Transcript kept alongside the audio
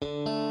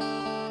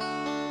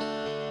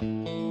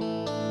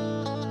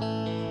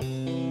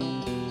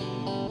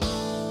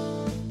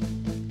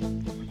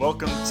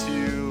Welcome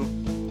to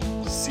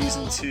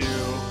Season 2,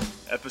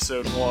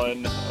 Episode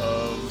 1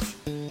 of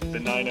the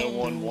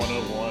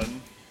 901-101.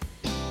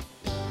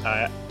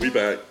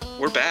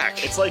 We're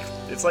back. It's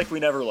like we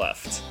never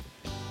left.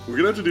 We're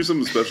gonna have to do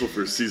something special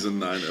for Season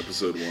 9,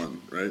 Episode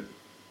 1, right?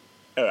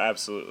 Oh,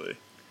 absolutely.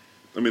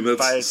 I mean, that's...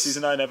 By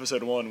Season 9,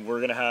 Episode 1, we're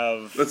gonna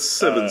have... That's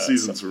 7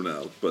 seasons from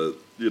now, but,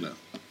 you know.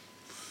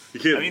 You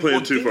can't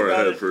plan too far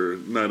ahead for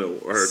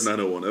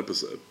 901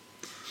 episode.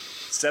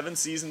 7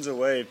 seasons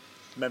away,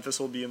 Memphis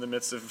will be in the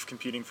midst of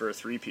competing for a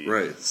three-peat.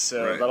 Right.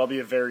 So that'll be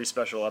a very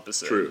special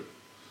episode. True.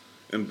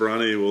 And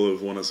Bronny will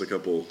have won us a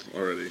couple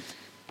already.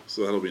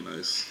 So that'll be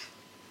nice.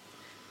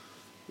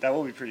 That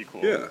will be pretty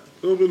cool. Yeah,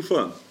 it'll have been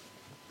fun.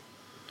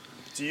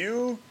 Do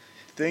you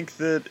think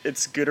that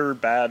it's good or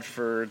bad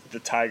for the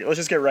Tigers? Let's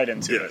just get right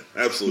into it.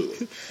 Yeah,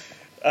 absolutely.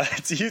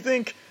 Do you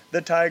think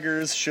the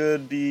Tigers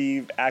should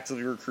be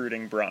actively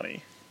recruiting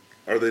Bronny?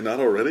 Are they not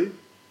already?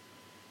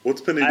 What's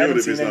Penny I doing haven't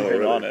if he's seen not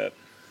anything already? on it.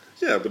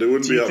 Yeah, but it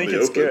wouldn't Do be you out think in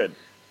the it's open. good?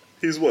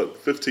 He's what,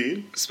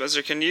 15?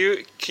 Spencer, can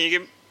you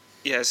give...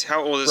 Yes,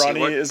 how old is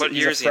Bronny he? What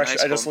year is he in high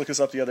school? I just looked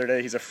this up the other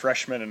day. He's a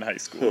freshman in high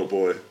school. Oh,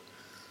 boy.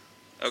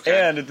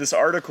 Okay. And this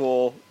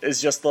article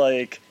is just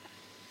like...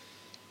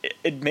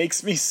 It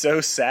makes me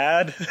so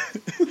sad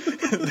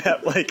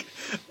that, like,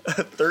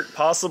 a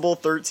possible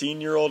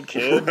 13-year-old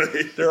kid,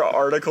 Right. there are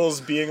articles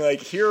being like,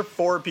 here are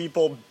 4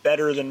 people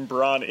better than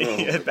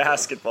Bronny at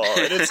basketball.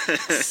 And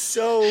it's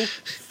so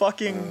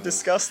fucking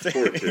disgusting.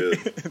 Poor kid.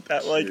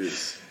 That, like...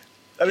 Jeez.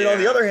 I mean, on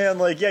the Yeah. other hand,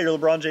 like, yeah, you're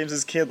LeBron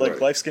James's kid. Like,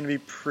 Right. life's going to be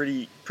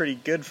pretty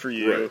good for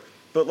you. Right.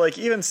 But, like,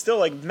 even still,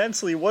 like,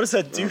 mentally, what does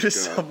that do to God.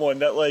 someone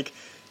that, like,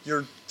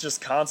 you're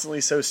just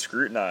constantly so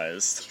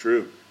scrutinized? It's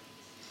true.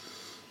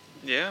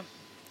 Yeah.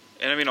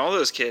 And I mean, all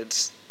those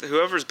kids,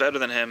 whoever's better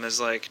than him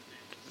is like,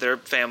 their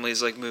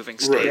family's like moving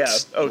Right. Yeah.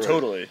 states. Oh, Right.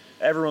 totally.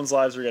 Everyone's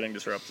lives are getting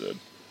disrupted.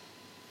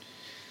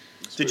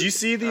 It's Did weird. you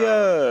see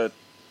the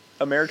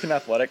American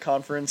Athletic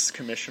Conference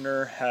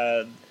commissioner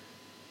had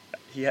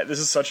this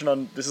is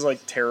like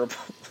terrible.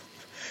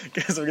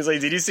 Because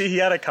like, did you see he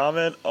had a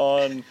comment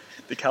on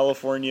the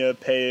California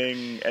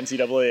paying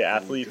NCAA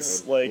athletes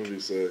God, what did he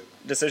say?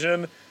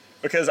 decision?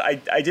 Because I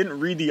didn't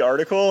read the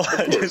article.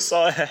 I just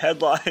saw a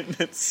headline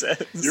that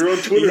says You're on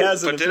Twitter. he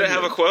has an But did it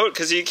have a opinion. quote?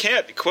 Because you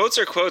can't... Quotes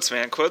are quotes,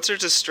 man. Quotes are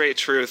just straight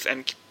truth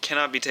and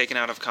cannot be taken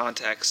out of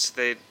context.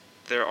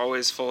 They're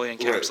always fully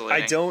encapsulating.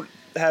 I don't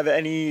have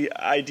any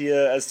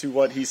idea as to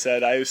what he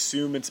said. I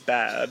assume it's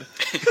bad.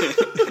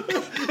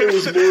 It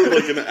was more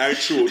like an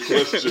actual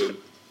question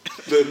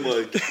than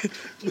like,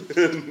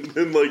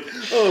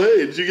 oh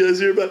hey, did you guys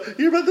hear about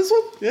this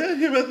one? Yeah,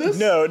 hear about this?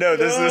 No,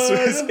 this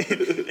was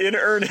in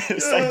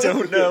earnest. I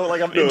don't know.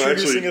 Like, I'm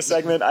introducing actually- a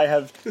segment I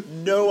have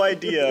no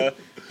idea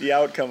the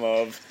outcome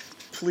of.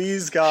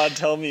 Please, God,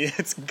 tell me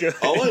it's good.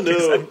 All I know-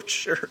 'cause I'm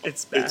sure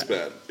it's bad. It's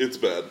bad. It's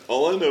bad.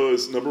 All I know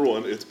is, number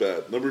 1, it's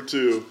bad. Number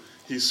 2,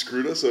 he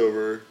screwed us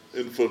over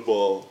in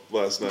football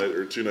last night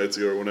or 2 nights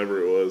ago or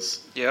whenever it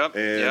was. Yep.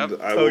 And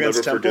Yep. I will never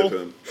against forgive Temple?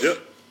 him. Yep.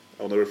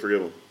 I'll never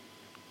forgive him.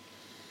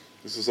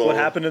 This is all... What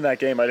happened in that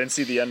game? I didn't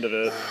see the end of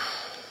it.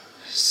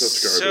 Such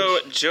So,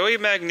 garbage. Joey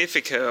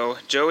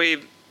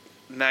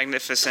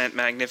Magnificent,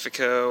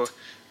 Magnifico...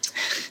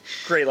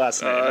 Great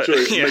last name.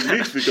 Joey, yeah.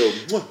 Magnifico.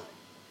 Mwah.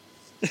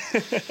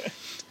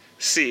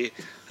 C.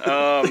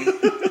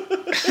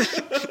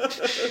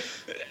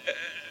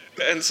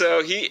 And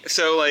so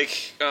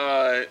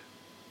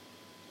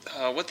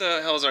what the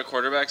hell is our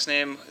quarterback's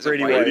name? Is it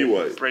Brady Brady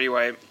White. Brady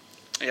White.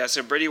 Yeah,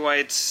 so Brady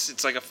White's,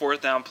 it's like a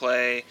 4th down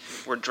play.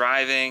 We're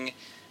driving.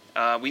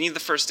 We need the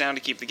first down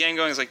to keep the game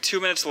going. There's like 2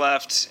 minutes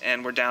left,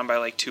 and we're down by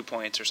like 2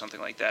 points or something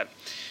like that.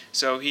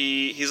 So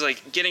he's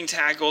like getting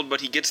tackled,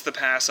 but he gets the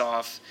pass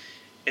off.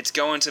 It's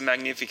going to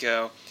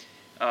Magnifico.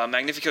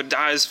 Magnifico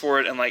dives for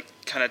it and like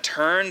kind of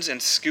turns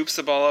and scoops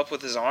the ball up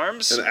with his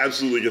arms. And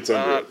absolutely gets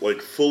under it. Like,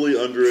 fully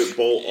under it,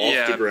 ball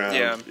off the ground.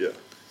 yeah.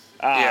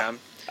 Yeah.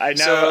 I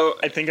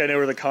think I know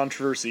where the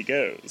controversy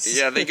goes.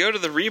 Yeah, they go to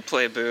the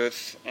replay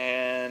booth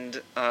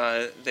and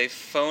they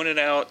phone it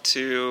out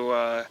to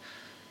a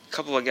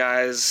couple of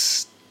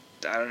guys.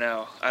 I don't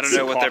know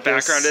what their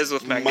background is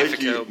with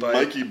Magnifico, but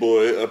Mikey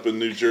boy up in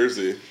New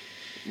Jersey,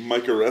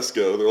 Mike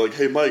Oresco. They're like,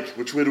 hey, Mike,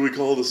 which way do we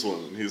call this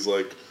one? And he's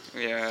like,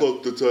 yeah,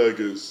 fuck the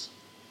Tigers.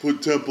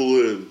 Put Temple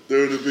in.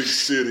 They're in a big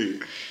city.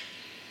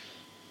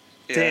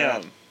 yeah.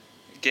 Damn.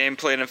 Game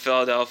played in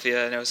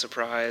Philadelphia, no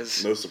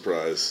surprise. No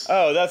surprise.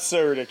 Oh, that's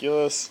so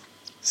ridiculous.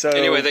 So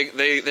Anyway,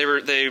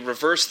 they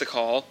reversed the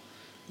call.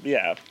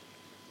 yeah,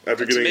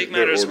 After To getting make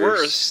their matters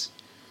orders. worse,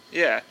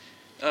 yeah.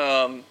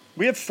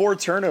 we had 4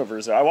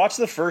 turnovers. I watched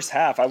the first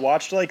half. I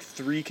watched like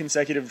 3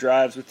 consecutive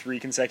drives with 3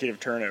 consecutive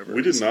turnovers.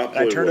 We did not And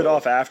I play turned it well.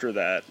 off after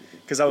that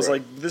because I was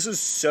Right. like, "This is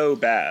so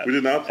bad." We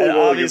did not play And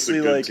well against a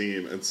obviously, good like,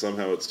 team, and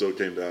somehow it still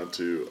came down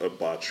to a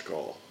botch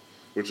call,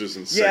 which is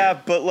insane. Yeah,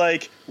 but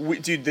like,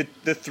 dude,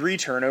 the 3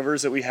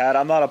 turnovers that we had,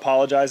 I'm not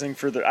apologizing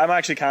for the. I'm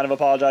actually kind of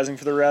apologizing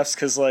for the refs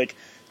because, like,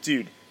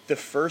 dude, the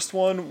first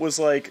one was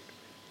like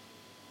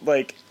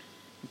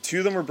 2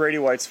 of them were Brady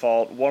White's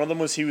fault. One of them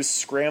was he was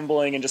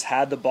scrambling and just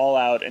had the ball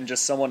out and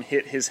just someone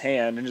hit his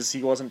hand and just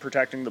he wasn't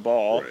protecting the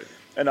ball. Right.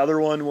 Another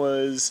one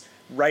was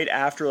right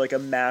after like a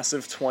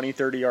massive 20,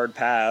 30-yard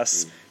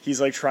pass. He's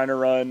like trying to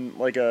run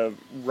like a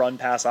run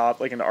pass op,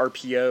 like an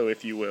RPO,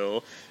 if you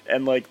will,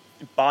 and like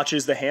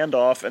botches the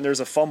handoff, and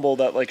there's a fumble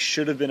that like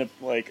should have been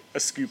a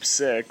scoop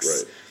 6.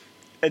 Right.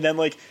 And then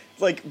like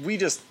we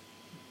just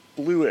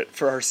blew it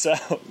for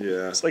ourselves.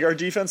 Yeah. It's like our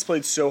defense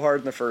played so hard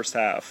in the first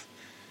half.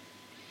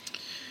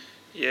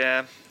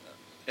 Yeah.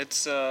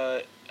 It's,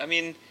 I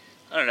mean,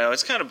 I don't know.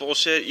 It's kind of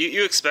bullshit.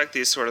 You expect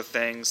these sort of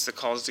things, the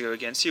calls to go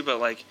against you, but,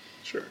 like,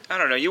 Sure. I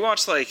don't know. You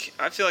watch, like,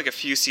 I feel like a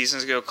few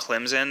seasons ago,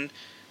 Clemson,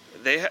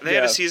 they had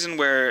a season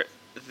where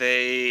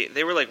they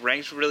were, like,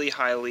 ranked really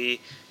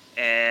highly,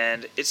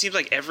 and it seemed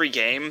like every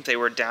game they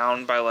were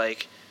down by,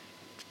 like,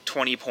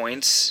 20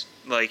 points,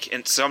 like,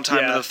 in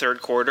sometime in the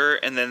third quarter,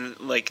 and then,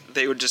 like,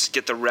 they would just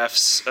get the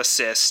refs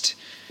assist.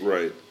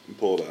 Right. And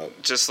pull it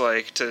out. Just,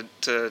 like,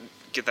 to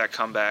get that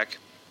comeback.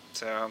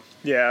 So,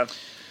 Yeah.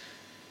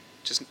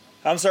 just...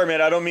 I'm sorry,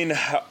 man. I don't mean...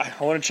 I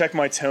want to check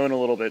my tone a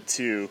little bit,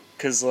 too.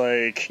 Because,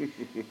 like,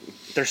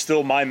 they're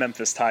still my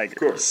Memphis Tigers. Of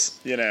course.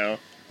 You know?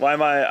 Why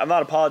am I... I'm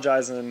not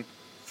apologizing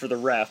for the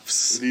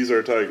refs. These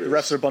are Tigers. The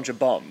refs are a bunch of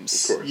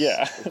bums. Of course.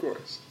 Yeah. Of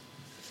course.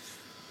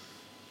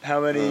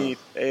 How many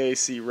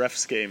AAC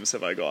refs games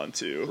have I gone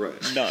to?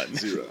 Right. None.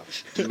 0.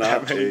 How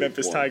Not many a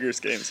Memphis one. Tigers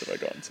games have I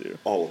gone to?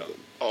 All of them.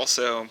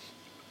 Also,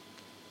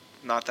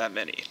 not that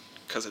many,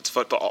 because it's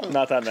football.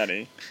 Not that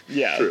many.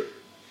 Yeah. True.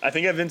 I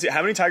think I've been to...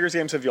 How many Tigers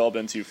games have y'all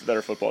been to that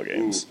are football Ooh,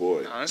 games?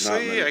 boy. Not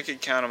Honestly, many. I could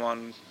count them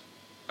on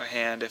a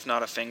hand, if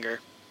not a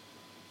finger.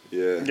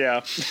 Yeah.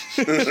 Yeah.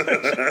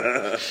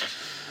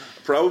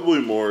 Probably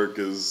more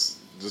because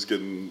just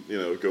getting,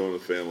 going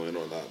with family and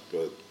whatnot.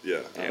 But yeah.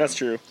 That's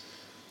true.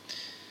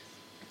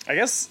 I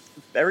guess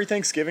every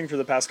Thanksgiving for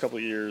the past couple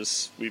of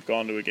years, we've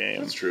gone to a game.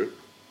 That's true.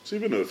 So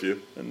you've been to a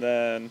few. And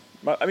then,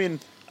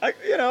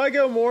 I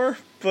go more,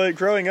 but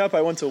growing up,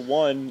 I went to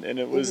one, and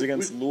it was Well,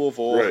 against we-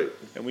 Louisville, right.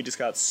 and we just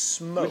got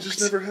smoked. We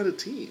just never had a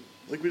team.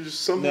 Like, we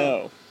just somehow,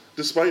 No.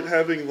 despite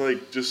having,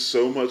 like, just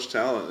so much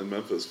talent in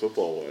Memphis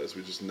football-wise,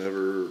 we just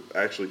never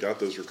actually got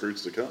those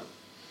recruits to come.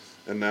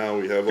 And now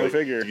we have, Go like,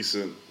 figure.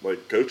 decent,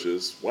 like,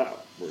 coaches. Wow.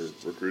 We're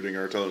recruiting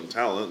our own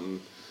talent,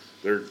 and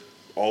they're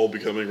all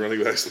becoming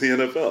running backs in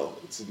the NFL.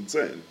 It's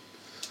insane.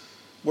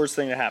 Worst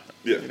thing to happen.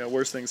 Yeah.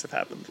 Worst things have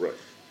happened. Right.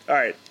 All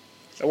right.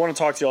 I want to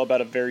talk to y'all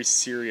about a very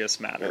serious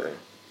matter. Uh-oh.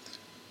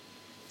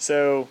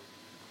 So,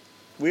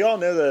 we all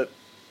know that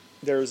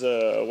there's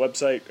a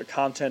website, a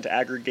content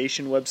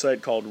aggregation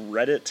website called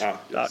Reddit.com.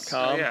 Yes.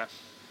 Oh, yeah.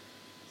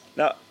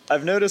 Now,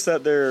 I've noticed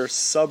that their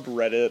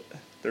subreddit,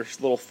 their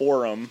little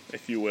forum,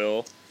 if you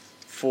will,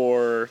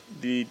 for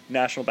the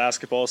National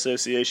Basketball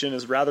Association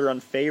is rather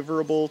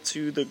unfavorable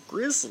to the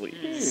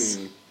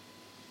Grizzlies.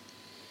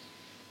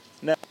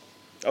 Now,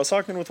 I was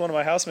talking with one of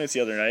my housemates the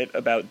other night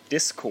about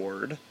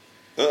Discord,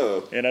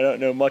 Uh-oh. and I don't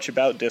know much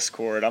about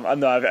Discord.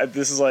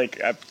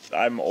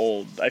 I'm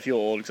old. I feel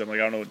old because I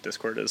don't know what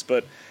Discord is,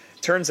 but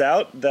turns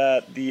out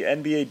that the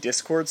NBA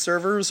Discord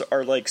servers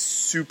are like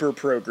super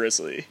pro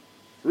Grizzly,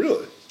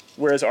 Really?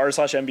 whereas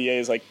r/NBA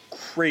is like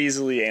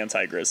crazily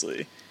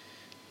anti-Grizzly.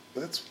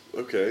 That's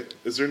okay.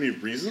 Is there any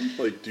reason?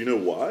 Like, do you know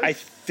why? I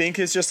think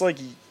it's just like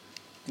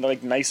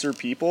nicer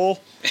people.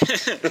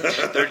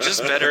 They're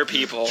just better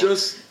people.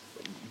 Just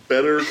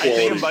better quality I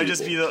think it might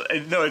just be people.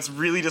 no. It's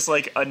really just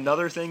like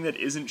another thing that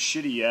isn't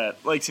shitty yet.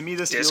 Like to me,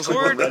 this feels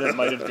Discord? like what Reddit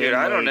might have been. Dude,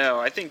 I don't like- know.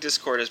 I think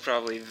Discord is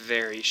probably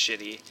very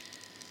shitty.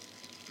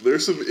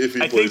 There's some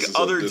iffy I places think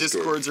other on Discord,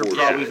 Discords are for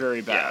probably sure.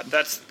 very bad.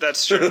 Yeah,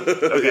 that's true.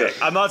 Okay,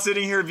 I'm not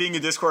sitting here being a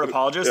Discord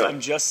apologist. Yeah. I'm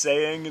just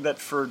saying that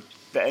for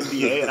the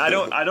NBA, and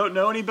I don't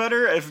know any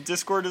better if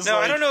Discord is No,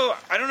 like... I don't know.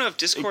 I don't know if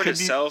Discord could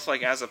be- itself,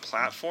 like as a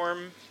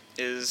platform,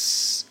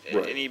 is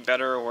Right. any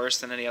better or worse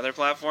than any other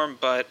platform.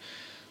 But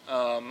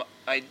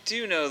I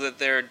do know that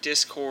there are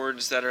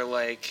Discords that are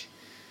like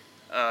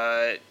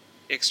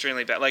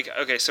extremely bad. Like,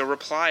 okay, so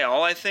Reply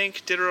All, I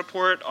think, did a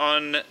report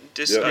on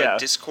Yeah.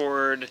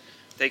 Discord.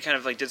 They kind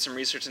of like did some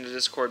research into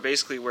Discord,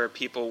 basically where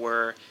people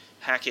were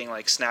hacking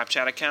like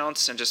Snapchat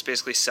accounts and just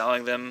basically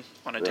selling them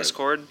on a Right.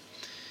 Discord.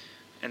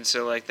 And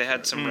so like they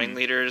had some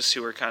ringleaders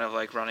who were kind of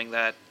like running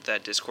that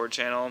Discord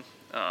channel.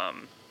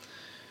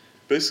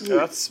 Basically,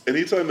 That's-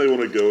 anytime they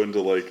want to go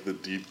into like the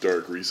deep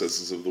dark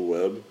recesses of the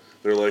web,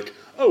 they're like,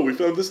 "Oh, we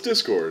found this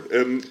Discord,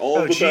 and all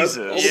Oh, the Jesus.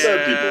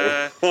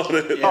 bad people on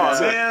it." Oh, It's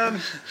like-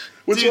 man.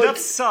 Which, Dude, like,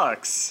 that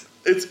sucks.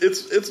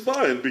 it's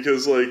fine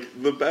because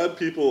like the bad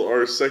people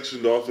are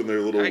sectioned off in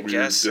their little I weird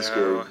guess so.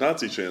 Discord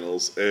Nazi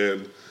channels,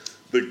 and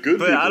the good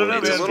But people I don't know, in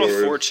It's a man. little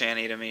Discord.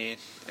 4chan-y to me.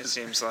 It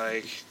seems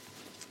like,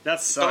 That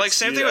sucks. but like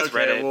same thing dude. with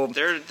Okay, Reddit. well,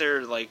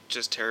 They're like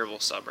just terrible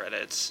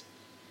subreddits.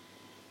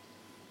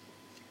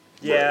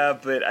 yeah,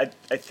 but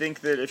I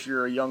think that if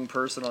you're a young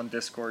person on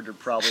Discord, you're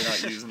probably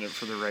not using it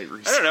for the right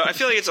reason. I don't know. I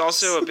feel like it's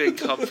also a big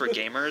hub for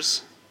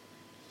gamers.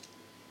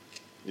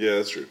 Yeah,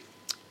 that's true.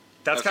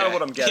 That's kind of Okay.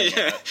 what I'm getting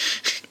Yeah.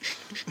 at.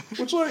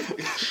 Which, like...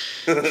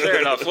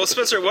 Fair enough. Well,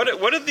 Spencer,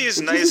 what are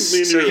these nice...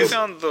 So you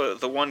found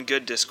the one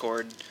good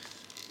Discord.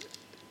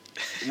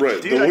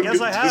 Right. Dude, I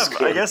guess I have.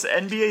 Discord. I guess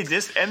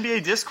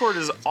NBA Discord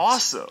is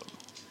awesome.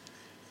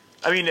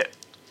 I mean,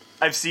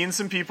 I've seen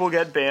some people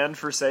get banned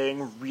for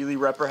saying really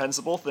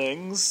reprehensible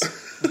things,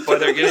 but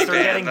they're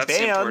getting That's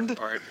the important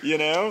part. You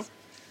know?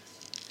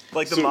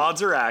 Like, the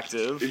mods are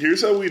active.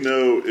 Here's how we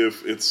know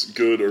if it's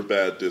good or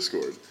bad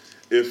Discord.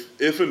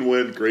 If and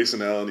when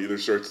Grayson Allen either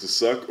starts to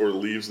suck or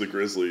leaves the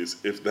Grizzlies,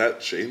 if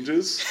that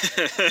changes,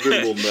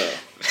 then we'll know.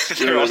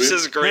 They're all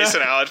just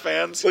Grayson Allen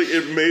fans? Like,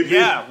 it may be...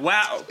 Yeah,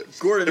 wow.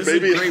 Gordon, this is a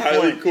great point. It may be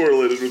highly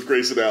correlated with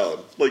Grayson Allen.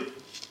 Like,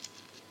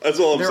 that's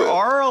all I'm saying. There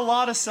are a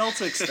lot of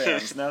Celtics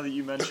fans, now that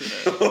you mention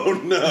it. Oh,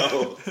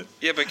 no.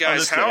 Yeah, but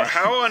guys,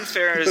 how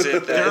unfair is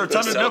it that the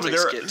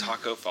Celtics get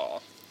Taco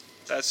Fall?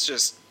 That's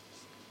just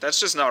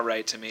not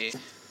right to me.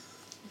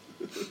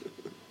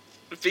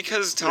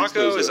 Because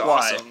Taco is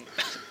awesome,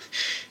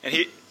 and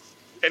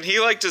he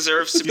like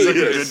deserves to be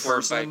rooted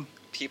for by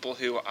people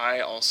who I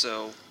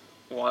also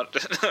want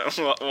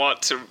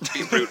to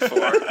be root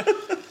for.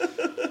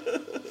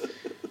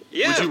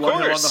 Yeah, would you of want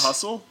course. him on the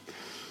Hustle?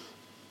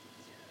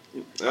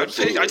 I'd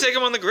take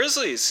him on the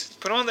Grizzlies.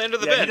 Put him on the end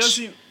of the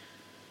bench.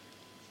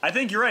 I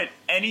think you're right.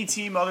 Any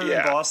team other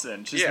than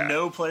Boston, just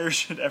no player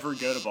should ever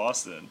go to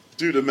Boston.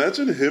 Dude,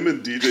 imagine him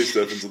and DJ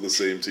Stephens on the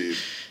same team.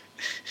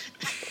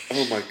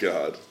 Oh my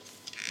god.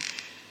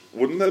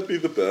 Wouldn't that be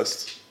the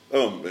best?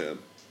 Oh man,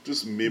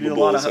 just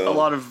memeable as hell. A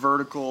lot of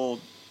vertical,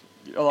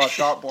 a lot of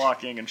shot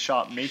blocking and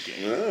shot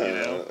making. You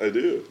know? I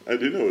do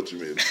know what you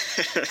mean.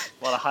 A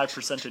lot of high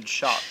percentage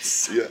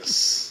shots.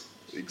 Yes,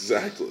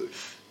 exactly.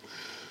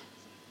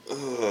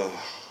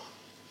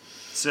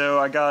 So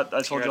I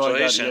told you I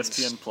got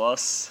ESPN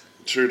Plus.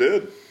 Sure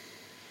did.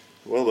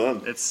 Well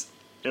done.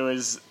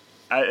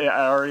 I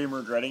already am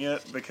regretting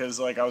it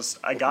because like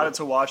I got it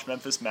to watch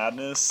Memphis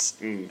Madness,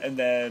 and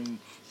then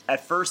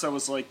at first I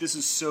was like, this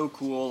is so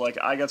cool. Like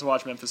I got to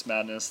watch Memphis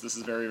Madness. This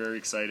is very, very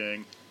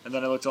exciting. And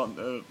then I looked on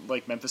the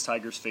Memphis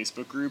Tigers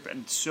Facebook group,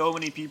 and so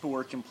many people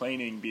were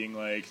complaining, being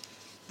like,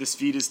 this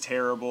feed is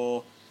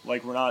terrible.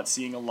 Like we're not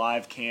seeing a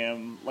live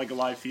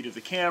feed of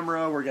the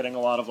camera. We're getting a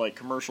lot of like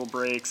commercial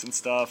breaks and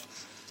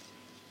stuff.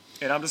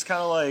 And I'm just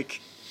kind of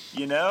like,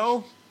 you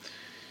know,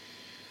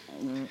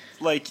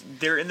 like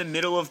they're in the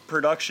middle of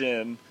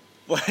production.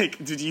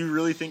 Like, did you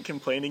really think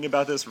complaining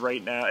about this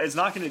right now? It's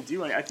not going to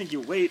do anything. I think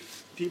you wait.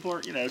 People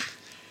are,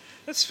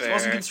 that's fair. It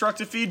wasn't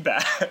constructive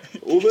feedback.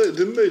 Well,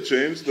 didn't they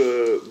change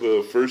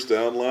the first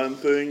down line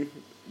thing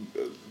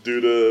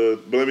due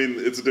to? But I mean,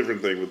 it's a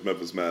different thing with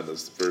Memphis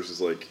Madness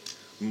versus like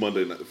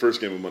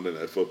first game of Monday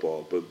Night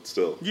Football. But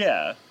still,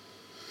 yeah,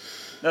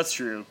 that's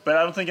true. But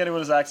I don't think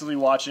anyone is actively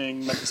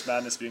watching Memphis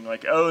Madness being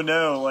like, oh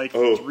no,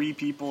 3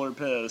 people are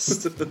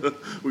pissed.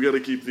 We got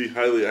to keep the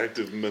highly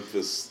active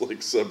Memphis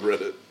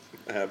subreddit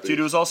happy. Dude,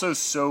 it was also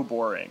so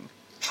boring.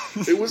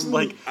 It was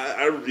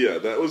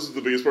that was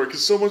the biggest part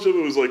because so much of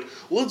it was like,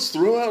 let's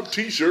throw out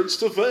T-shirts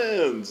to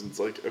fans. And it's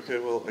like, okay,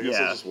 well, I guess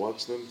I'll just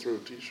watch them throw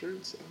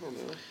T-shirts. I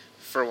don't know.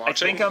 For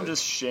watching, I think I'm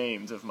just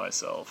shamed of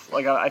myself.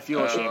 Like I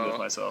feel ashamed of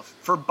myself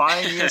for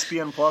buying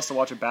ESPN Plus to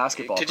watch a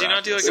basketball. Could you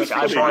not do a free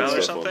trial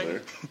or something?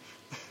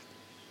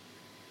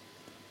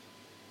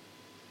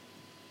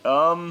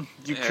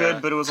 You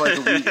could, but it was like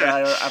a week.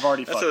 I've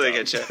already fucked up. That's what they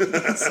get you.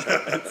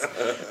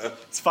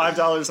 It's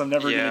 $5 I'm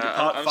never going to get.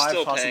 I'm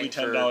still possibly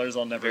 $10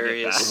 I'll never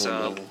various,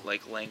 get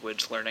back.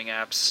 language learning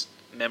apps,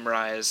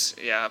 Memrise,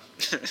 yeah.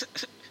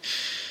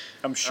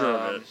 I'm sure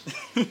of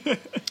it.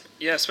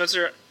 Yeah,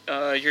 Spencer,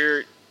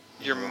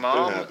 your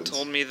mom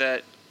told me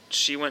that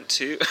she went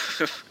to...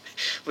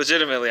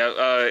 Legitimately,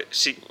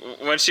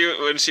 when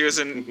she was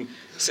in...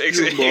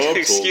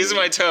 Excuse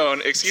my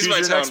tone. Excuse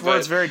my tone. Next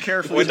words very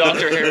carefully. When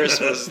Dr. Harris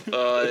was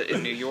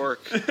in New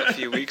York a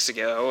few weeks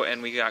ago,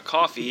 and we got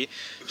coffee,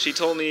 she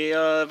told me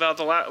about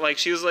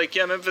she was like,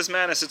 "Yeah, Memphis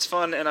Madness, it's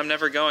fun, and I'm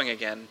never going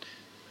again,"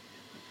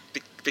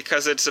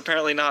 because it's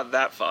apparently not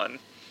that fun.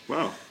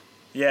 Wow.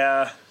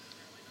 Yeah.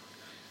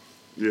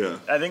 Yeah.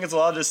 I think it's a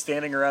lot of just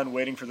standing around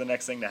waiting for the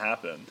next thing to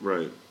happen.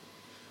 Right.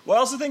 Well, I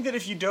also think that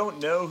if you don't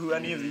know who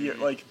any of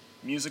the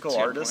musical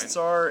artists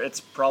are,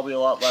 it's probably a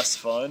lot less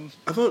fun.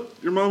 I thought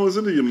your mom was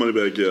into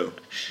Moneybagg Yo.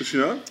 Is she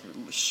not?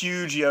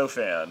 Huge Yo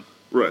fan.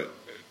 Right.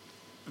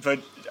 But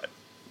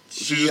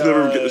she's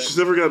never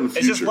gotten Future.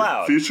 It's just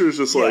loud. Future is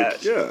just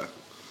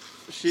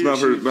it's not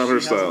her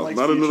style.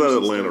 Not into that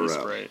Atlanta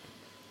rap. Right.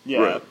 Yeah.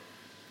 Right.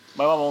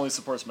 My mom only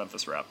supports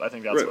Memphis rap. I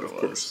think that's what it was. Of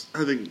course.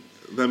 I think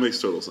that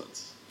makes total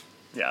sense.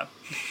 Yeah.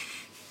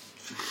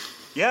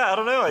 Yeah, I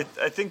don't know. I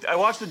think I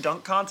watched the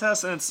dunk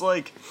contest, and it's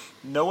like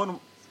no one...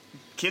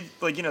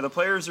 the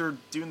players are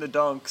doing the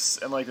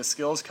dunks and the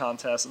skills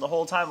contest, and the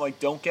whole time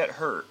don't get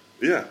hurt.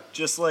 Yeah.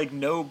 Just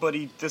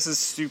nobody. This is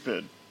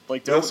stupid.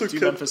 Don't do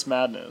Memphis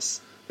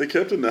Madness. They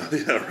kept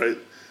announcing,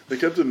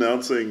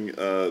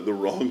 the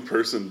wrong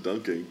person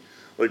dunking.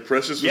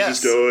 Precious was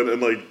just going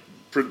and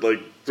like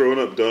throwing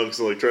up dunks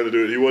and like trying to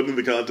do it. He wasn't in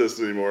the contest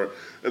anymore,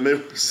 and they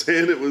were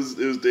saying it was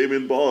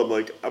Damian Ball. I'm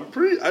like, I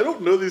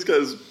don't know these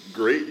guys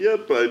great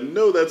yet, but I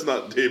know that's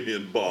not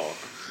Damian Ball.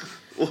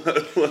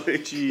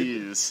 Like,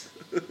 jeez.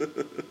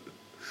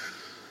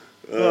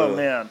 Oh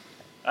man,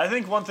 I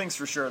think one thing's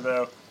for sure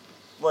though,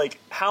 like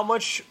how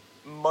much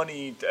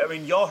money. I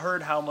mean, y'all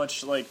heard how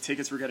much like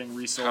tickets were getting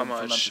resold. How for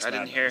much? Memphis I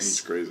didn't Madness. hear.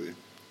 It's crazy.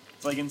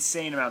 Like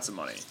insane amounts of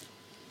money.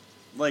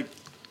 Like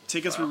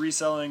tickets were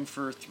reselling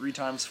for 3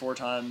 times, 4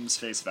 times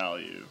face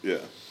value. Yeah.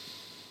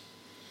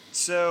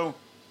 So,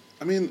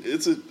 I mean,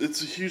 it's a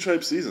huge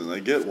hype season. I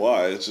get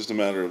why. It's just a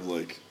matter of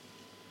like,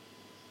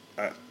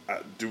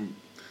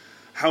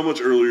 how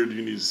much earlier do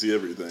you need to see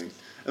everything?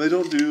 And they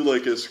don't do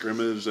like a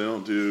scrimmage. They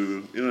don't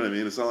do, you know what I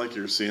mean? It's not like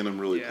you're seeing them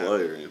really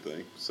play or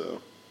anything.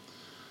 So,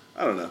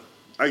 I don't know.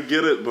 I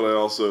get it, but I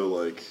also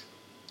like,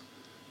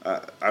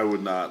 I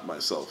would not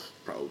myself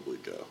probably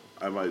go.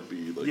 I might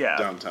be like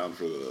downtown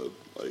for the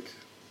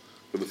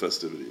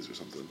festivities or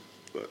something,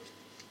 but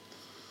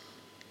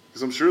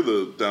because I'm sure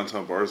the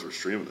downtown bars were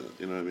streaming it.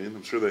 You know what I mean?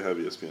 I'm sure they have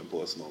ESPN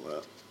Plus and all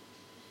that.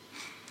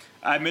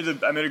 I made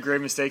a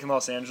grave mistake in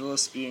Los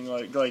Angeles, being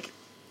like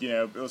you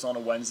know, it was on a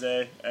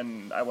Wednesday,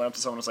 and I went up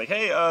to someone and was like,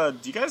 "Hey,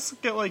 do you guys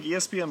get like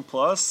ESPN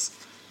Plus?"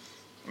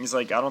 And he's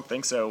like, "I don't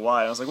think so.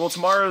 Why?" And I was like, "Well,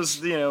 tomorrow's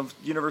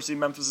University of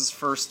Memphis's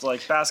first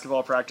like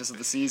basketball practice of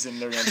the season.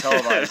 They're going to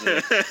televise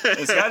it." And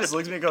this guy just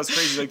looked at me and goes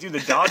crazy. He's like, "Dude, the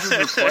Dodgers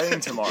are playing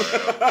tomorrow."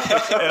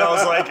 And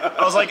I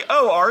was like,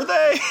 "Oh, are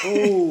they?"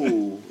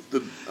 Oh,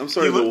 I'm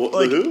sorry.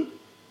 The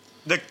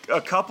who?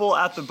 A couple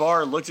at the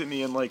bar looked at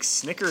me and like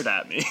snickered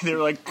at me. They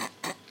were like,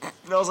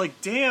 and I was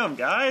like, "Damn,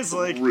 guys,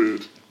 like,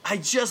 rude." I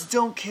just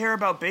don't care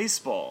about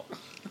baseball.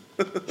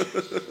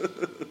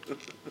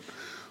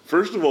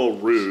 First of all,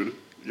 rude,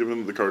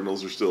 given the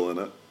Cardinals are still in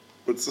it.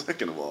 But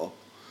second of all,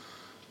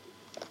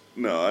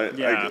 no, I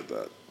get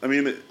that. I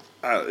mean,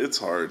 it's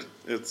hard.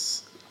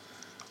 There's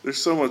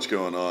so much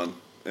going on,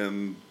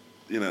 and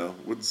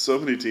with so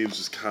many teams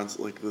just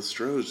constantly, like the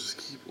Stros just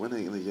keep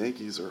winning, and the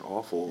Yankees are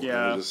awful.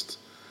 Yeah. And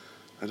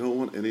I don't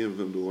want any of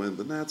them to win.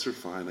 The Nats are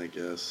fine, I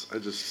guess.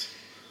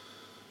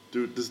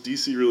 Dude, does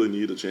DC really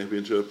need a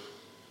championship?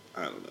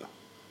 I don't know.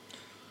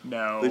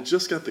 No. They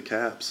just got the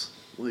Caps.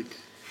 Like,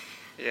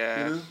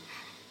 yeah.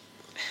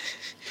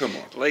 Come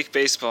on. Like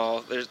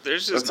baseball, there's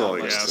just That's all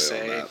not I much gotta to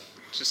say on say. that.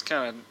 Just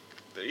kind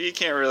of, you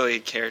can't really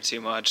care too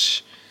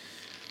much.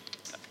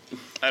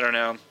 I don't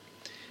know.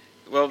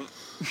 Well,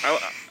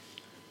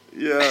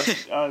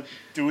 yeah.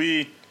 Do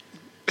we?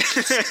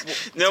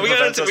 No, we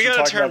gotta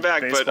turn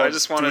back. Baseball, but I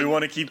just want to. Do we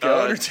want to keep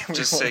going, or do we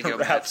just want say to go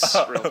wrap Mets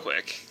up? real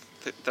quick?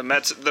 The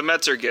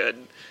Mets are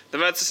good. The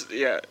Mets,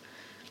 yeah.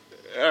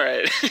 All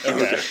right.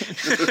 Okay.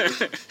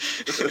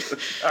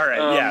 All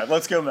right. Yeah.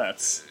 Let's go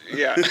Mets.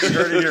 Yeah. You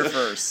heard it here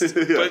first.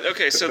 Yeah. But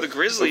okay, so the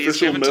Grizzlies.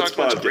 Official We haven't Mets talked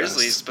about the podcast.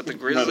 Grizzlies, but the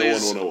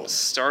Grizzlies 901.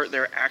 start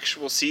their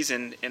actual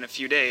season in a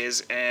few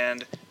days,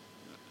 and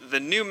the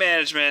new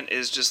management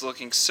is just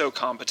looking so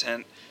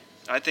competent.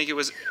 I think it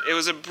was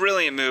a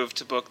brilliant move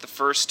to book the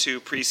first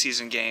 2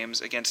 preseason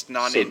games against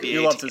non-NBA teams.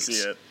 You love to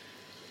see it.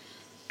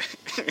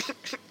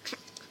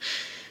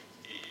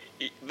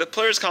 The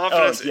players'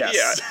 confidence,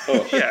 yes.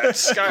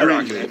 It's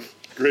skyrocketing.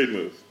 Great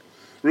move.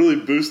 Really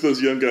boost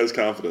those young guys'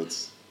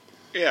 confidence.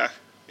 Yeah.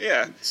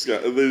 They just,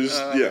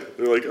 they're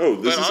like, oh,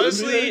 this but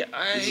is honestly, NBA?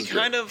 I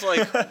kind of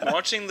like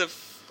watching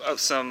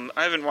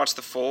I haven't watched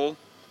the full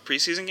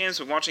preseason games,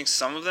 but watching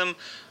some of them,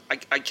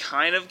 I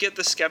kind of get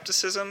the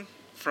skepticism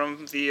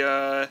from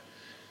the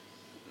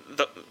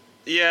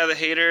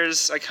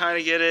haters. I kind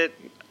of get it.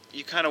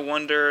 You kind of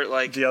wonder,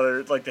 like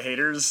the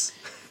haters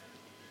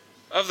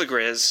of the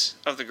Grizz.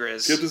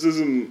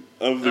 Skepticism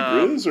of the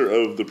Grizz or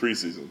of the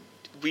preseason?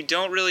 We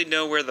don't really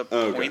know where the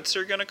points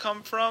are going to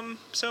come from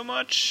so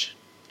much.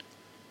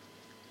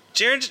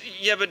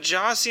 But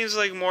Ja seems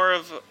like more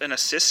of an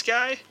assist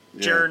guy.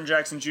 Yeah. Jaren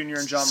Jackson Jr.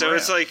 and John So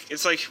Morant.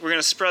 it's like we're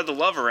gonna spread the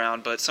love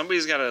around, but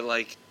somebody's got to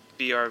like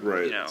be our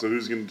right. So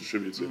who's gonna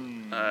distribute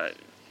to?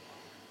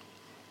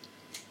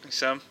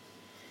 So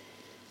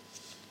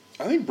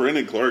I think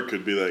Brandon Clark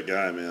could be that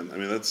guy, man. I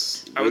mean,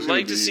 I would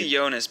like to see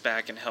Jonas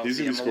back and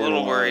healthy. I'm a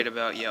little worried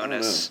about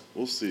Jonas.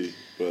 We'll see,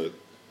 but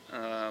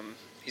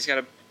he's got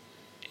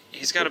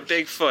a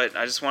big foot.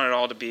 I just want it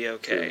all to be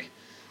okay. Sure.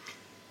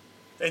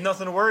 Ain't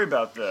nothing to worry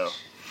about though.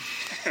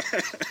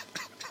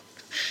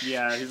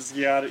 Yeah, you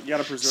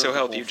gotta preserve. So the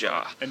help whole you, foot,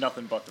 Ja. and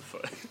nothing but the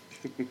foot.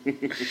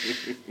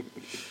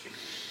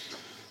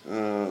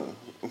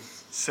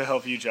 So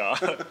help you, Ja.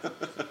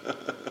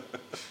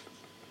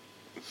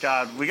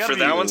 God, we got for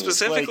that one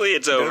specifically.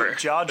 It's over.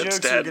 Ja it's jokes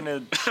dead. are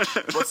gonna.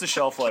 What's the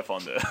shelf life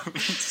on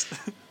those?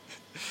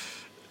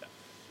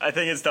 I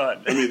think it's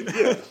done. I mean,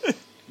 yeah.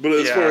 But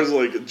as far as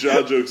like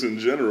Ja jokes in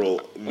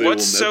general,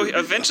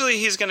 eventually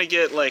he's gonna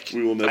get like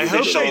we will never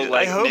official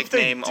I hope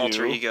nickname they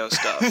alter ego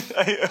stuff.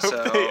 I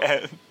hope they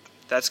end.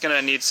 That's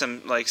gonna need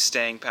some like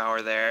staying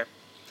power there.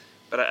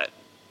 But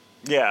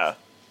yeah,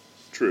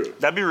 true.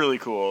 That'd be really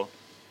cool.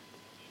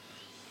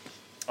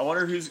 I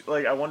wonder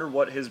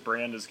what his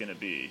brand is gonna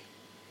be.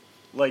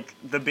 like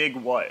the big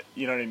what,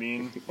 you know what I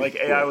mean? Like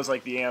AI was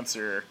like the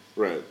answer.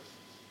 Right.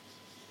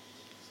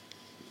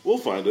 We'll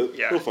find it.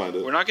 Yeah. We'll find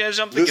it. We're not going to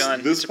jump the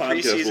gun. This It's a podcast will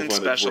preseason find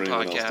special it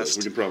before anyone else does. podcast.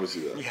 We can promise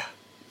you that.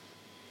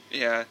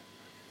 Yeah.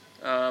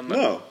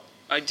 No.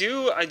 I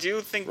do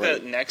think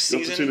that next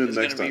You'll have to season tune in is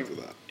going next to time be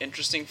for that.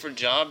 interesting for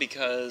Ja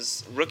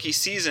because rookie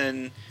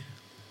season,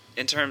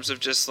 in terms of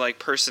just like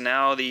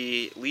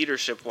personality,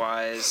 leadership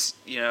wise,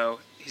 you know,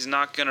 he's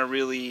not going to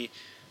really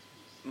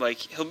like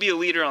he'll be a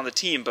leader on the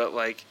team, but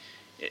like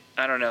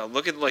I don't know.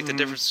 Look at like the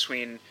difference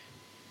between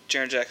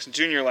Jaren Jackson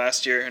Jr.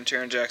 last year and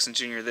Jaren Jackson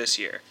Jr. this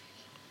year.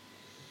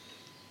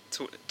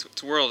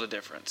 It's a world of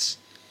difference.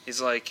 He's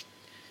like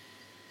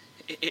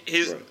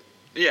his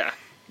yeah.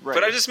 Right.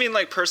 But I just mean,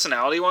 like,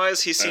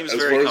 personality-wise, he seems As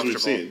very far as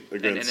comfortable we've seen in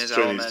against his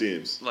Chinese element,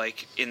 teams.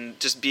 like, in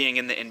just being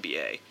in the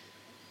NBA.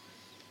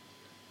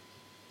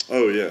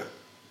 Oh, yeah.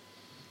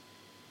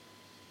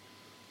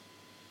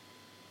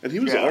 And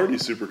he was already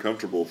super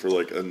comfortable for,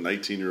 like, a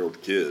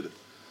 19-year-old kid.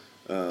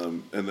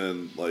 And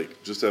then,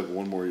 like, just have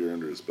one more year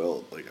under his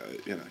belt. Like,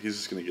 he's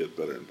just going to get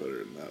better and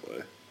better in that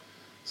way.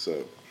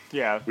 So,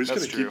 yeah, we just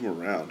got to keep him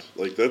around.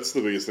 Like, that's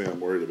the biggest thing I'm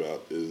worried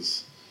about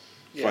is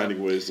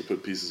finding ways to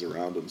put pieces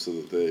around him so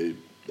that they,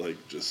 like,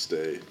 just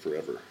stay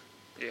forever.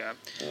 Yeah.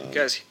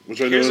 Guys, which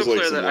I know here's is a like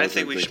player some that I long-term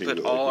think we should thinking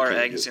put that, like, all we our can't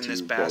eggs get in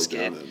this too bogged basket,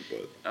 down in,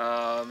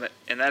 but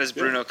and that is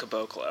Bruno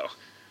Caboclo.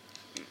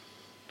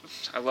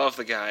 I love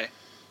the guy.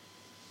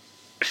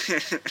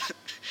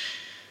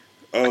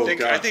 Oh, I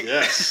God, think,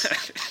 yes.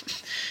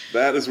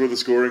 That is where the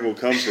scoring will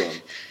come from.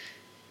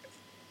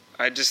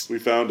 We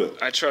found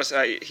it. I trust.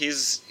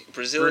 He's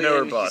Brazilian.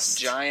 Bruno or He's bust.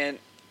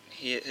 giant.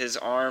 His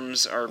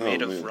arms are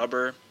made of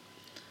rubber.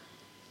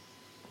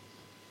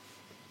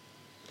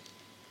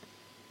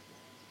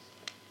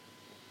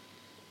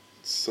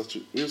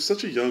 We have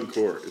such a young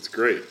core. It's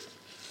great.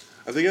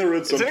 I think I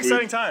read some. It's an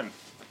exciting time.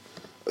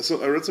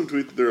 So I read some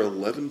tweet that there are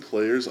 11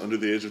 players under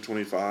the age of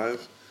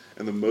 25,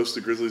 and the most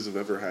the Grizzlies have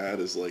ever had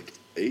is like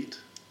 8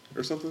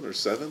 or something, or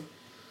 7.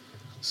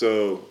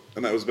 So,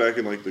 and that was back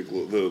in like the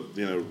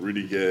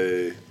Rudy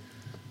Gay. I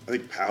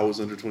think Powell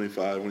was under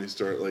 25 when he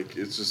started. Like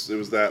it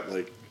was that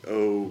like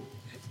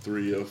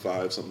 03,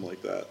 05, something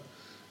like that.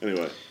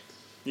 Anyway,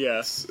 yeah,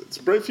 it's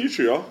a bright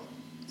future, y'all.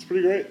 It's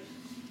pretty great.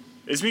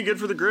 It's gonna be good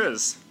for the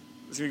Grizz.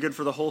 It's gonna be good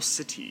for the whole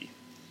city.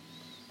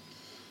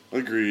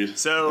 Agreed.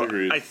 So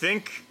Agreed. I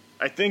think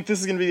this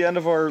is gonna be the end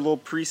of our little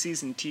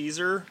preseason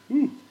teaser.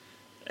 Woo.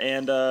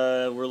 And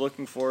we're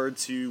looking forward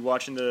to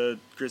watching the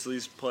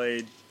Grizzlies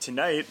play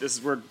tonight. This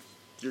is where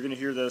you're going to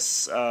hear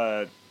this.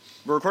 We're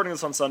recording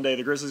this on Sunday.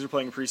 The Grizzlies are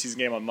playing a preseason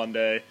game on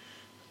Monday.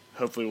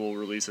 Hopefully we'll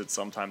release it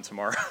sometime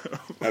tomorrow.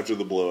 After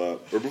the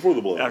blowout. Or before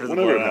the blowout. After the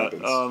whenever blowout.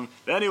 it happens.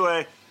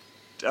 Anyway,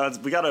 it's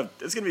going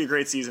to be a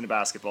great season of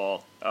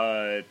basketball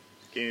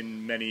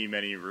in many,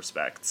 many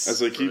respects.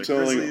 As I keep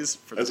telling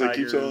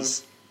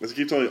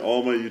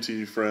all my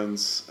UT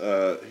friends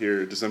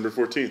here, December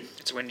 14th.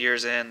 It's when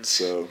years ends.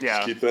 So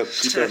just keep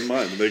that in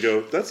mind. And they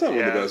go, that's not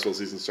when the basketball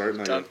season starts.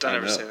 Don't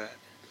ever say that.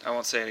 I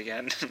won't say it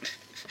again.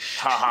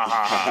 Ha ha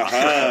ha ha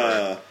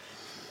ha.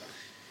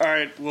 All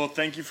right. Well,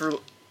 thank you for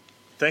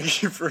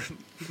thank you for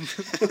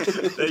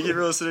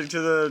listening to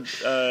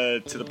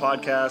the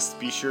podcast.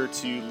 Be sure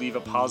to leave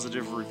a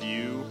positive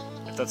review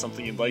if that's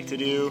something you'd like to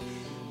do.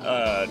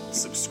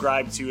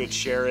 Subscribe to it,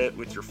 share it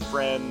with your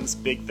friends.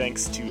 Big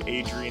thanks to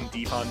Adrian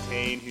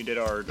DeFontaine, who did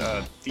our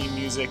theme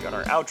music and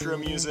our outro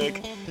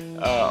music.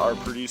 Our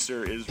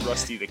producer is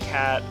Rusty the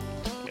Cat,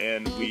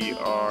 and we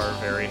are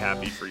very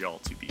happy for y'all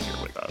to be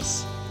here with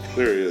us.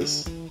 There he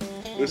is.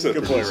 There's that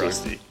Good boy,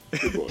 Rusty.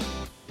 Good boy.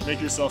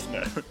 Make yourself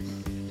known.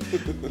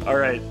 All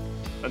right.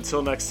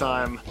 Until next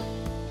time,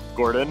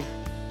 Gordon.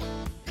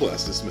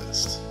 Class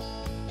dismissed.